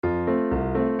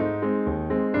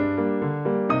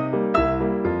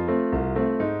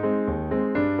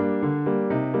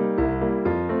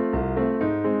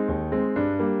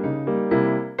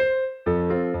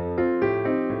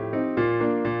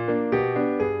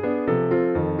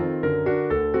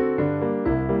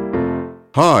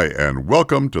Hi, and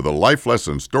welcome to the Life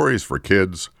Lesson Stories for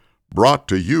Kids, brought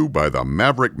to you by the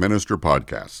Maverick Minister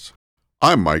Podcasts.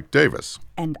 I'm Mike Davis.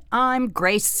 And I'm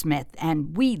Grace Smith,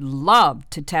 and we love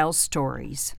to tell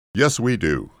stories. Yes, we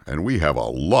do, and we have a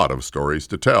lot of stories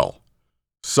to tell.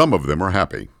 Some of them are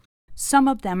happy. Some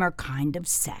of them are kind of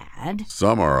sad.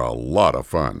 Some are a lot of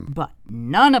fun. But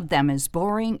none of them is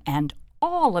boring, and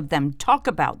all of them talk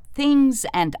about things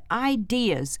and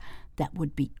ideas that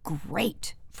would be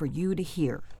great for you to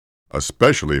hear.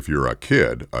 Especially if you're a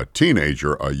kid, a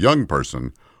teenager, a young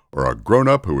person, or a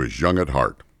grown-up who is young at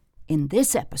heart. In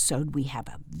this episode, we have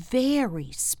a very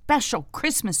special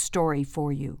Christmas story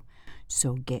for you.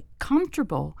 So get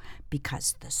comfortable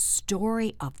because the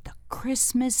story of the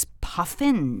Christmas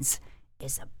Puffins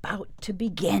is about to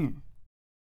begin.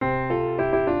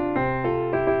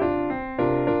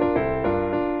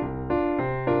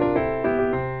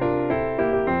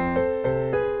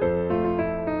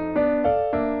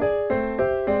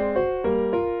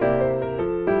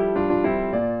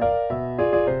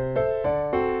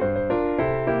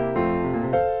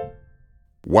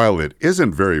 While it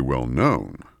isn't very well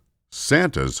known,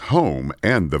 Santa's home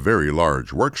and the very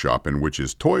large workshop in which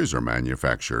his toys are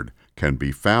manufactured can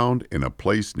be found in a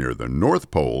place near the North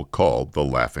Pole called the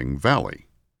Laughing Valley.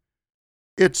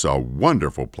 It's a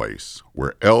wonderful place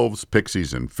where elves,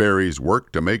 pixies, and fairies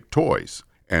work to make toys,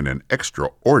 and an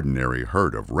extraordinary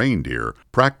herd of reindeer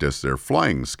practice their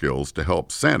flying skills to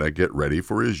help Santa get ready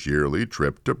for his yearly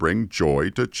trip to bring joy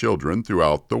to children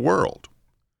throughout the world.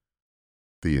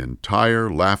 The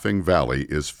entire Laughing Valley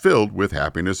is filled with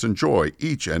happiness and joy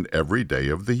each and every day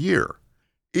of the year.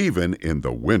 Even in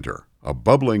the winter, a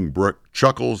bubbling brook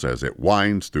chuckles as it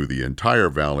winds through the entire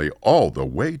valley all the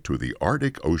way to the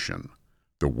Arctic Ocean.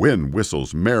 The wind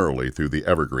whistles merrily through the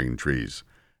evergreen trees,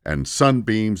 and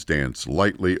sunbeams dance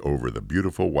lightly over the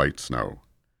beautiful white snow.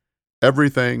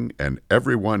 Everything and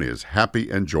everyone is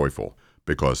happy and joyful,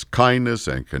 because kindness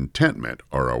and contentment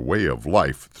are a way of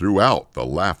life throughout the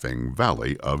Laughing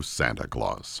Valley of Santa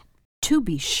Claus. To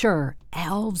be sure,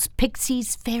 elves,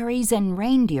 pixies, fairies, and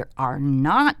reindeer are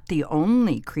not the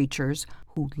only creatures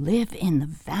who live in the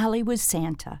valley with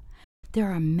Santa.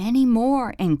 There are many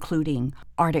more, including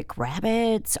Arctic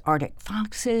rabbits, Arctic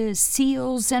foxes,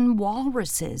 seals, and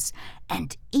walruses,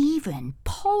 and even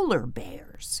polar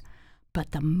bears.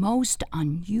 But the most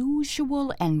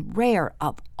unusual and rare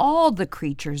of all the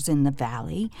creatures in the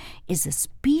valley is a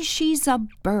species of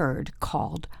bird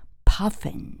called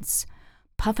puffins.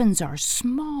 Puffins are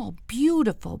small,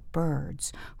 beautiful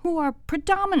birds who are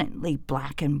predominantly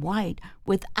black and white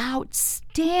with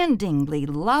outstandingly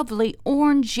lovely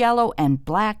orange, yellow, and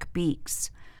black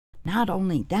beaks. Not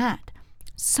only that,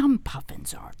 some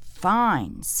puffins are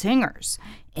fine singers.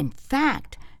 In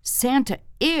fact, Santa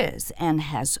is and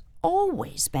has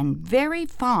always been very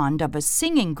fond of a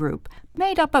singing group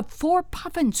made up of 4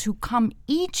 puffins who come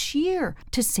each year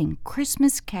to sing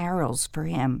Christmas carols for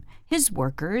him, his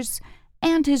workers,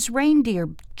 and his reindeer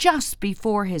just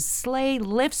before his sleigh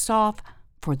lifts off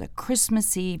for the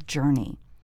Christmas Eve journey.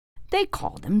 They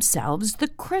call themselves the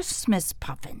Christmas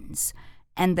Puffins,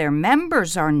 and their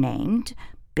members are named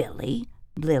Billy,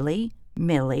 Lily,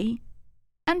 Millie,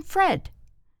 and Fred.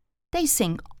 They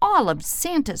sing all of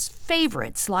Santa's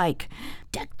favorites like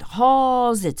Deck the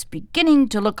Halls, It's Beginning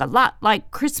to Look a Lot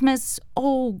Like Christmas,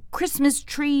 Oh, Christmas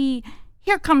Tree,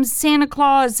 Here Comes Santa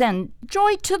Claus, and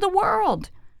Joy to the World.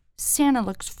 Santa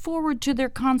looks forward to their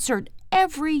concert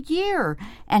every year,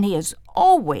 and he has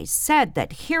always said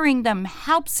that hearing them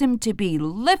helps him to be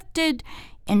lifted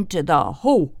into the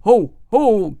ho, ho,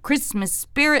 ho Christmas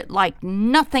spirit like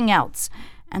nothing else,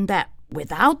 and that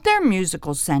without their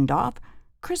musical send-off,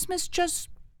 Christmas just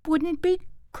wouldn't be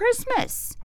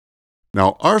Christmas.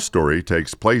 Now, our story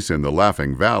takes place in the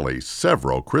Laughing Valley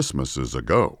several Christmases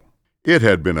ago. It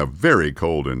had been a very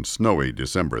cold and snowy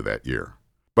December that year.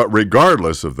 But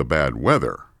regardless of the bad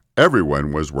weather,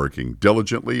 everyone was working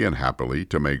diligently and happily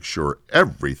to make sure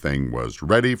everything was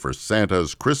ready for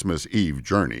Santa's Christmas Eve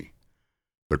journey.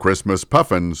 The Christmas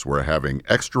Puffins were having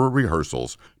extra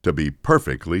rehearsals to be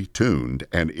perfectly tuned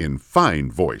and in fine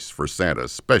voice for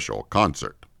Santa's special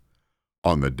concert.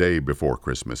 On the day before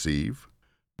Christmas Eve,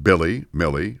 Billy,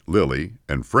 Millie, Lily,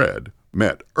 and Fred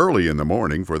met early in the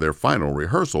morning for their final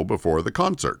rehearsal before the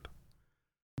concert.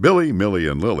 Billy, Millie,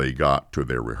 and Lily got to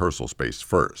their rehearsal space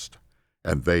first,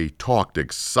 and they talked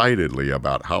excitedly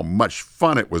about how much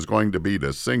fun it was going to be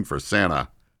to sing for Santa,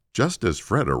 just as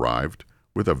Fred arrived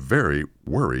with a very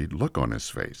worried look on his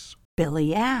face.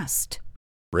 Billy asked,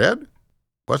 "Fred,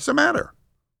 what's the matter?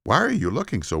 Why are you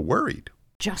looking so worried?"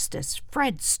 Just as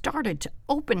Fred started to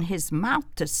open his mouth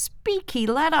to speak, he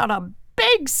let out a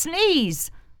big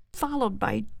sneeze, followed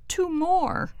by 2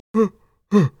 more.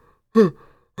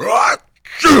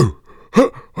 Achoo!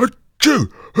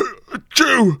 Achoo!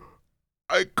 Achoo!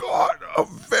 I got a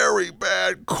very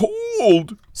bad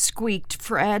cold, Squeaked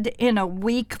Fred in a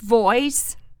weak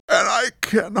voice. and I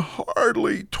can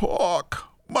hardly talk,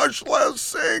 much less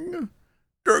sing.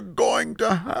 You're going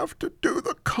to have to do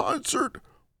the concert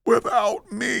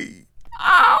without me,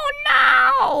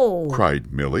 Oh, no!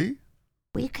 cried Millie.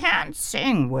 We can't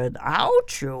sing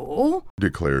without you.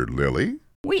 Declared Lily.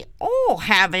 We all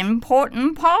have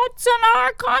important parts, and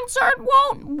our concert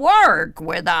won't work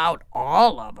without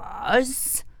all of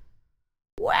us.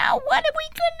 Well, what are we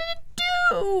going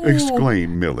to do?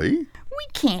 Exclaimed Millie. We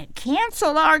can't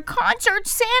cancel our concert.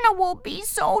 Santa will be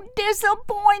so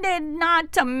disappointed,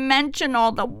 not to mention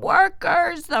all the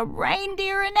workers, the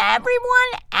reindeer, and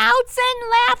everyone else in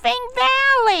Laughing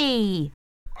Valley.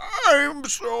 I'm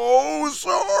so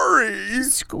sorry,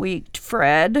 Squeaked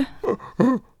Fred.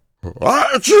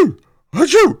 Achoo!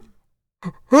 Achoo!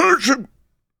 Achoo!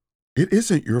 It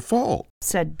isn't your fault,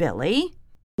 Said Billy.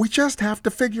 We just have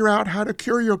to figure out how to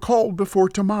cure your cold before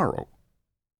tomorrow.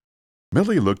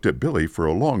 Millie looked at Billy for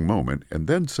a long moment and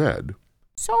then said,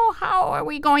 So how are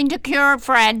we going to cure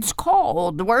Fred's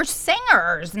cold? We're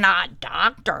singers, not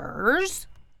doctors,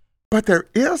 But there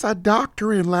is a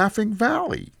doctor in Laughing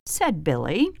Valley. said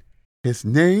Billy. His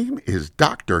name is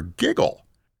Dr. Giggle,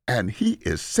 and he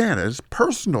is Santa's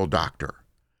personal doctor.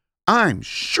 I'm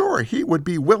sure he would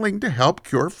be willing to help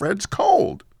cure Fred's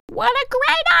cold, What a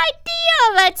great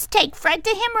idea! Let's take Fred to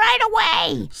him right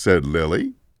away. said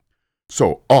Lily.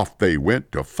 So off they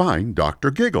went to find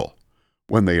Dr. Giggle.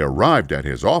 When they arrived at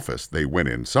his office, they went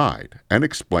inside and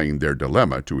explained their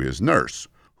dilemma to his nurse,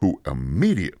 who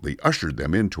immediately ushered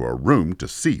them into a room to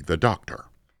see the doctor.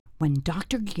 When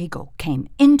Dr. Giggle came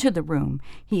into the room,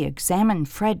 he examined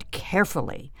Fred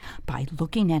carefully by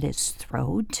looking at his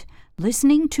throat,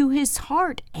 listening to his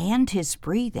heart and his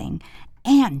breathing,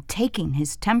 and taking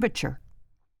his temperature.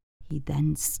 He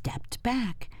then stepped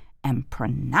back and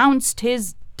pronounced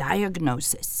his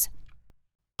diagnosis.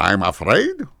 I'm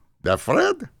afraid that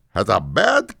Fred has a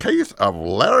bad case of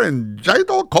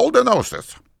laryngeal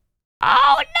coldonosis,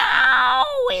 Oh,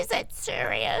 no! Is it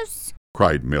serious?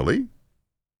 cried Millie.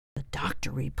 The doctor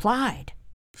replied.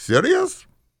 Serious?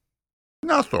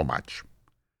 Not so much.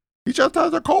 He just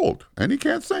has a cold, and he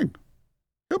can't sing.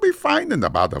 He'll be fine in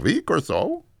about a week or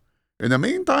so. In the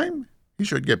meantime, he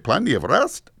should get plenty of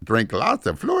rest, drink lots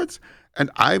of fluids, and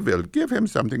I will give him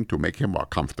something to make him more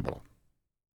comfortable.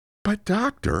 But,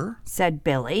 Doctor, Said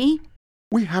Billy.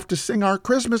 we have to sing our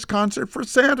Christmas concert for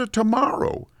Santa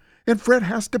tomorrow, and Fred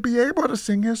has to be able to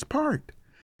sing his part.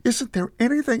 Isn't there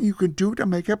anything you can do to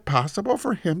make it possible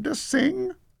for him to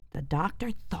sing? The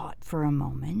doctor thought for a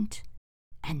moment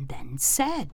and then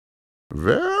said,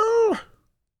 Well,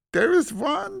 there is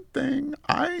one thing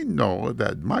I know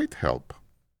that might help.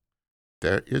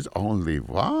 There is only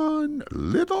one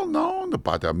little-known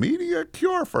but immediate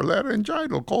cure for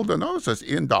laryngeal coldonosis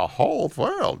in the whole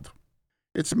world.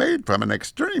 It's made from an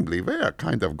extremely rare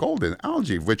kind of golden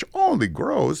algae which only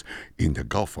grows in the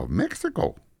Gulf of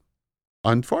Mexico.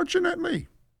 Unfortunately,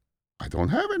 I don't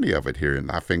have any of it here in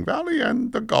Laughing Valley,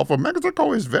 and the Gulf of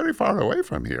Mexico is very far away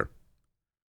from here.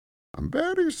 I'm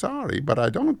very sorry, but I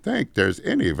don't think there's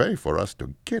any way for us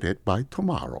to get it by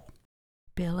tomorrow.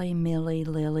 Billy, Millie,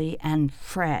 Lily, and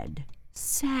Fred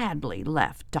sadly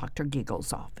left Dr.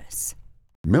 Giggle's office.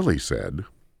 Millie said,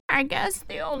 I guess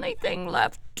the only thing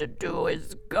left to do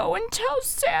is go and tell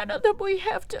Santa that we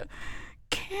have to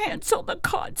cancel the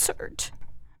concert.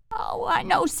 Oh, I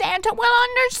know Santa will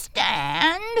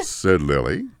understand, said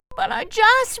Lily. but I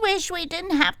just wish we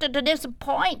didn't have to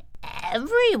disappoint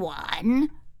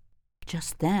everyone.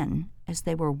 Just then, as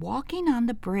they were walking on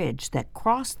the bridge that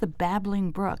crossed the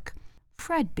babbling brook,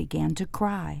 Fred began to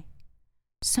cry.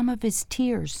 Some of his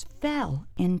tears fell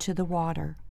into the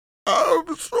water.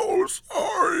 I'm so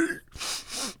sorry.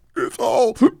 It's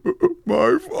all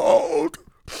my fault.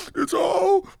 It's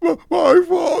all my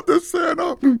fault that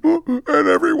Santa and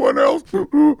everyone else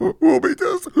will be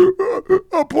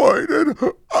disappointed.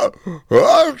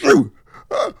 Achoo!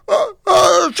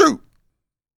 Achoo!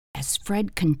 As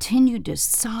Fred continued to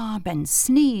sob and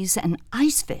sneeze, an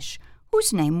icefish,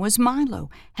 whose name was Milo,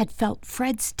 had felt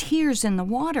Fred's tears in the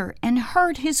water and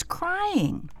heard his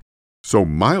crying. So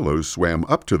Milo swam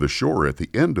up to the shore at the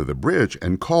end of the bridge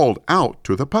and called out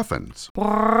to the Puffins.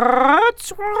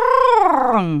 What's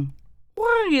wrong?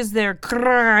 Why is there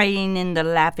crying in the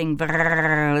Laughing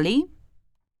Valley?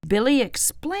 Billy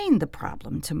explained the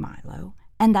problem to Milo,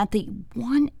 and that the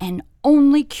one and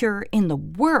only cure in the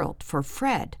world for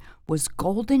Fred was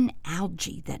golden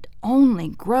algae that only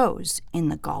grows in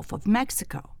the Gulf of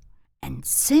Mexico. And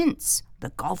since the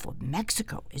Gulf of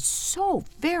Mexico is so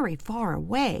very far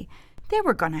away, they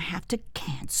were going to have to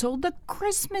cancel the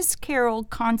Christmas Carol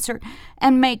concert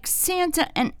and make Santa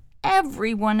and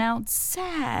everyone else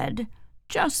sad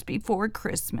just before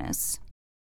Christmas.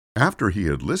 After he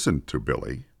had listened to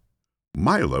Billy,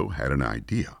 Milo had an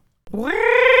idea.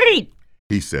 Wait!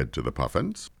 He said to the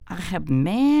Puffins, I have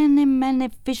many, many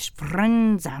fish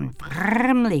friends and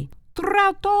family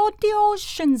throughout all the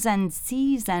oceans and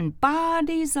seas and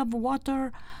bodies of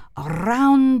water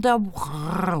around the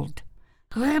world.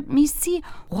 Let me see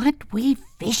what we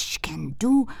fish can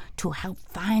do to help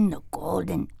find the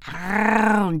golden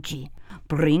algae.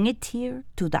 Bring it here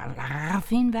to the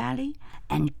Laughing Valley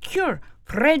and cure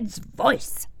Fred's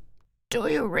voice. Do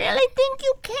you really think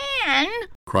you can?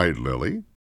 cried Lily.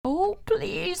 Oh,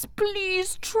 please,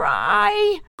 please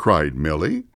try, cried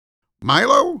Millie.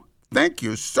 Milo, thank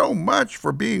you so much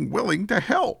for being willing to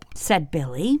help, said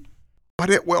Billy. But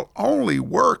it will only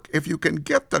work if you can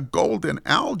get the golden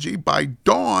algae by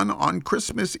dawn on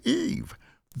Christmas Eve.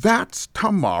 That's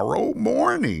tomorrow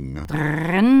morning.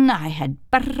 Then I had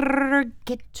better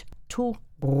get to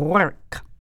work,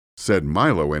 said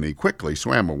Milo, and he quickly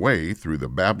swam away through the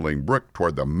babbling brook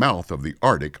toward the mouth of the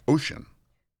Arctic Ocean.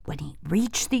 When he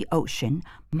reached the ocean,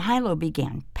 Milo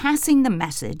began passing the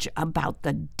message about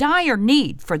the dire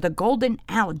need for the golden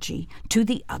algae to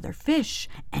the other fish,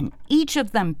 and each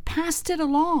of them passed it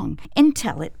along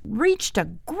until it reached a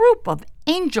group of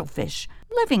angelfish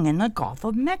living in the Gulf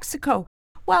of Mexico.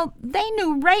 Well, they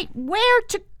knew right where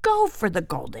to go for the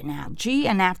golden algae,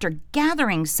 and after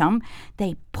gathering some,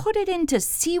 they put it into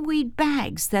seaweed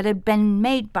bags that had been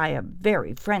made by a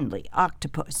very friendly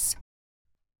octopus.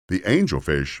 The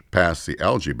angelfish passed the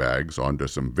algae bags on to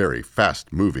some very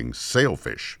fast-moving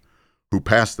sailfish, who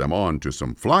passed them on to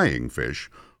some flying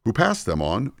fish, who passed them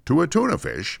on to a tuna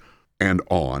fish, and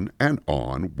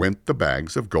on went the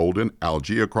bags of golden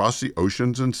algae across the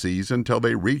oceans and seas until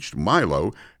they reached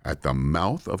Milo at the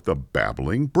mouth of the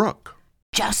babbling brook.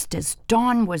 Just as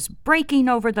dawn was breaking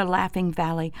over the Laughing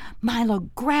Valley, Milo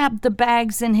grabbed the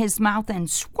bags in his mouth and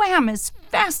swam as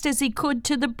fast as he could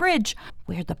to the bridge,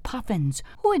 where the Puffins,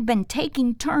 who had been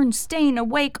taking turns staying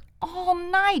awake all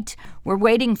night, were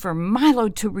waiting for Milo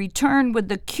to return with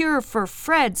the cure for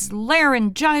Fred's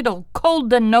laryngeal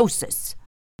coldinosis.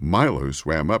 Milo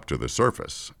swam up to the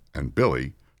surface, and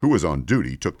Billy, who was on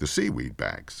duty, took the seaweed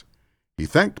bags. He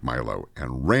thanked Milo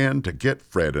and ran to get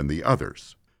Fred and the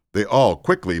others. They all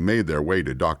quickly made their way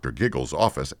to Dr. Giggle's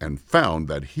office and found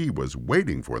that he was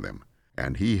waiting for them,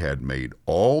 and he had made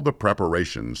all the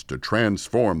preparations to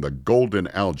transform the golden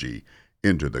algae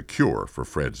into the cure for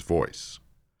Fred's voice.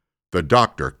 The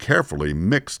doctor carefully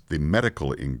mixed the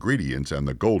medical ingredients and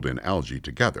the golden algae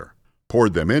together,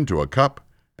 poured them into a cup,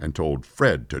 and told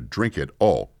Fred to drink it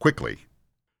all quickly.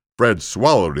 Fred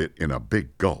swallowed it in a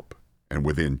big gulp, and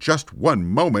within just one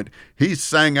moment he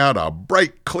sang out a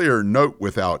bright, clear note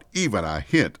without even a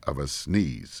hint of a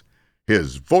sneeze.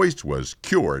 His voice was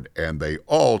cured, and they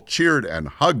all cheered and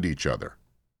hugged each other.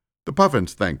 The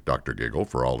Puffins thanked Dr. Giggle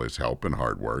for all his help and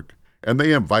hard work, and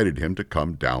they invited him to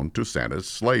come down to Santa's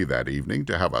sleigh that evening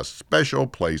to have a special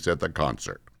place at the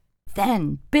concert.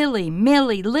 Then Billy,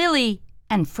 Millie, Lily,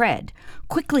 and Fred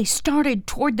quickly started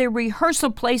toward their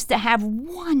rehearsal place to have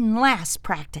one last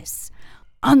practice.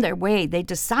 On their way, they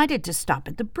decided to stop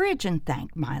at the bridge and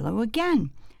thank Milo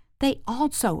again. They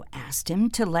also asked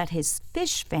him to let his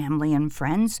fish family and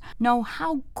friends know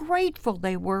how grateful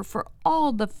they were for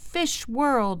all the fish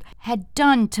world had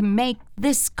done to make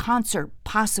this concert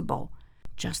possible.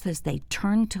 Just as they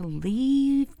turned to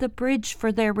leave the bridge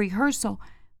for their rehearsal,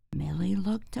 Millie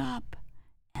looked up,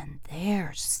 and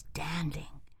there,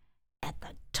 standing at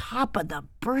the top of the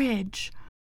bridge,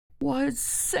 was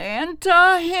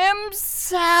Santa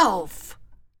himself.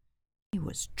 He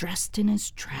was dressed in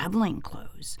his traveling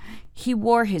clothes. He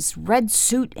wore his red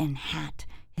suit and hat,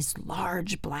 his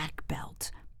large black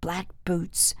belt, black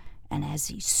boots, and as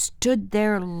he stood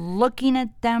there looking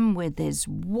at them with his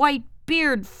white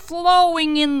beard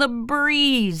flowing in the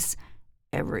breeze,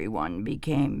 everyone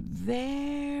became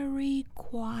very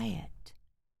quiet.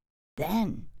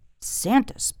 Then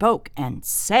Santa spoke and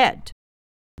said,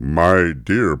 My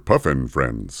dear Puffin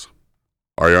friends,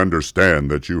 I understand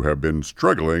that you have been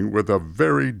struggling with a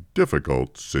very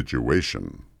difficult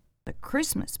situation. The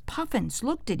Christmas Puffins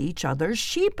looked at each other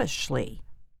sheepishly.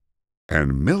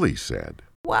 And Millie said,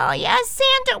 Well, yes,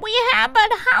 Santa, we have, but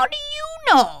how do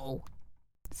you know?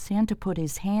 Santa put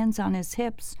his hands on his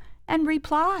hips and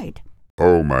replied,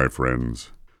 Oh, my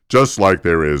friends, Just like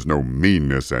there is no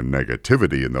meanness and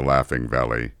negativity in the Laughing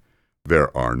Valley,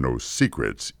 there are no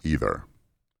secrets either.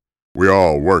 We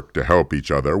all work to help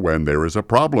each other when there is a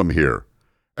problem here,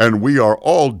 and we are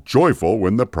all joyful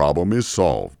when the problem is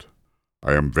solved.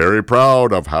 I am very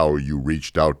proud of how you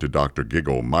reached out to Dr.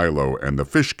 Giggle, Milo, and the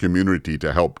fish community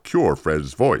to help cure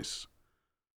Fred's voice.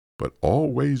 But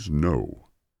always know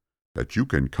that you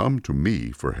can come to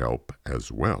me for help as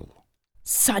well.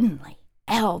 Suddenly,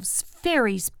 elves,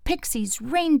 fairies, pixies,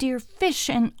 reindeer, fish,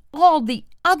 and all the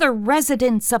other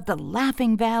residents of the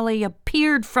Laughing Valley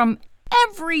appeared from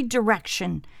every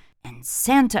direction, and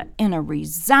Santa, in a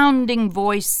resounding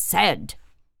voice, said,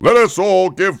 "Let us all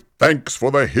give thanks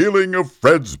for the healing of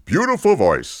Fred's beautiful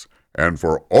voice, and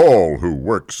for all who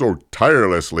work so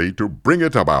tirelessly to bring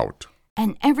it about."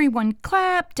 And everyone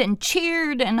clapped and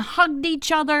cheered and hugged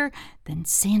each other. Then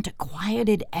Santa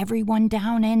quieted everyone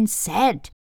down and said,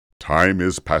 "Time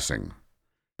is passing,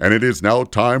 and it is now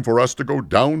time for us to go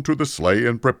down to the sleigh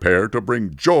and prepare to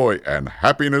bring joy and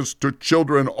happiness to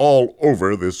children all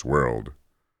over this world.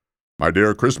 My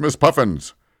dear Christmas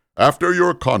Puffins, after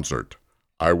your concert,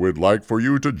 I would like for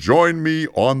you to join me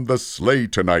on the sleigh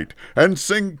tonight and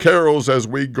sing carols as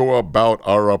we go about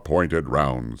our appointed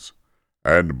rounds.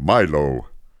 And Milo,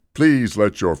 please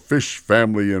let your fish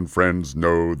family and friends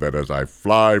know that as I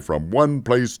fly from one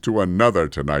place to another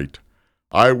tonight,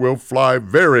 I will fly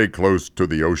very close to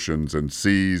the oceans and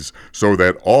seas so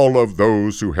that all of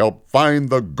those who help find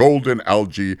the golden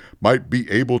algae might be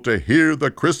able to hear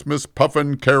the Christmas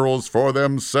puffin carols for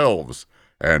themselves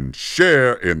and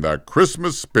share in the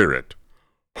Christmas spirit.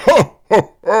 Ho,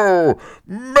 ho, ho!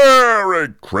 Merry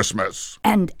Christmas!"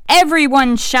 And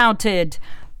everyone shouted,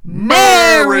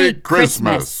 "Merry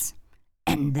Christmas!"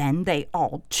 And then they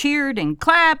all cheered and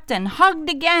clapped and hugged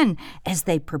again as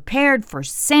they prepared for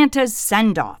Santa's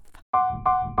send-off.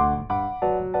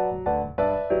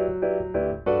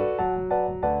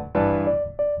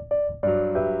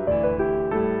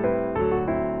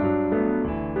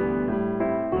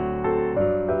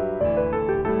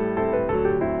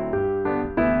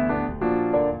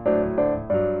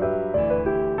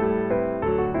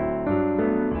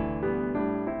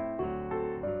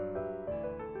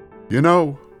 You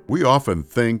know, we often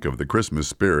think of the Christmas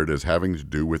spirit as having to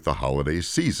do with the holiday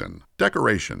season,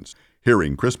 decorations,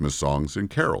 hearing Christmas songs and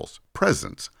carols,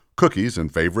 presents, cookies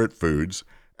and favorite foods,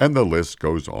 and the list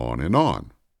goes on and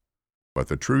on. But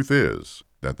the truth is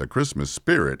that the Christmas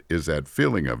spirit is that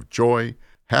feeling of joy,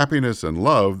 happiness, and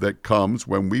love that comes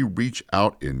when we reach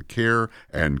out in care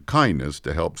and kindness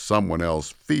to help someone else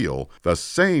feel the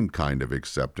same kind of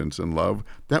acceptance and love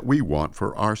that we want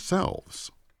for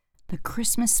ourselves. The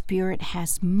Christmas spirit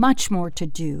has much more to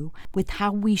do with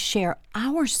how we share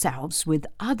ourselves with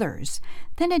others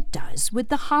than it does with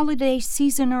the holiday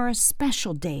season or a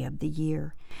special day of the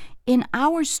year. In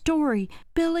our story,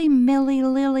 Billy, Millie,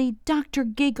 Lily, Dr.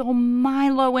 Giggle,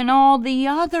 Milo, and all the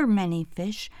other many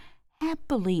fish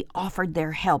happily offered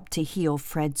their help to heal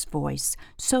Fred's voice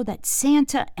so that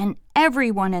Santa and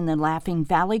everyone in the Laughing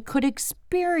Valley could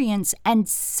experience and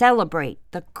celebrate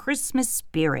the Christmas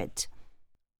spirit.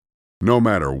 No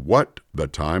matter what the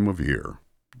time of year,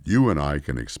 you and I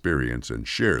can experience and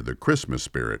share the Christmas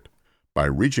spirit by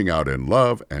reaching out in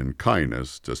love and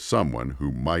kindness to someone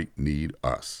who might need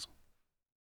us.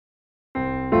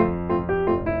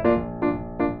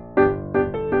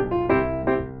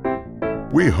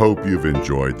 We hope you've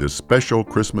enjoyed this special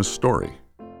Christmas story,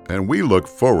 and we look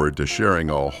forward to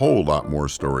sharing a whole lot more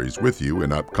stories with you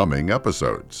in upcoming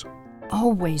episodes.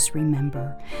 Always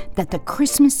remember that the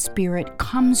Christmas spirit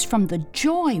comes from the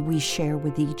joy we share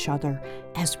with each other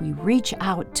as we reach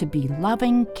out to be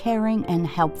loving, caring, and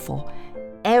helpful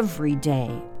every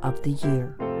day of the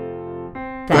year.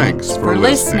 Thanks for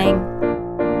listening.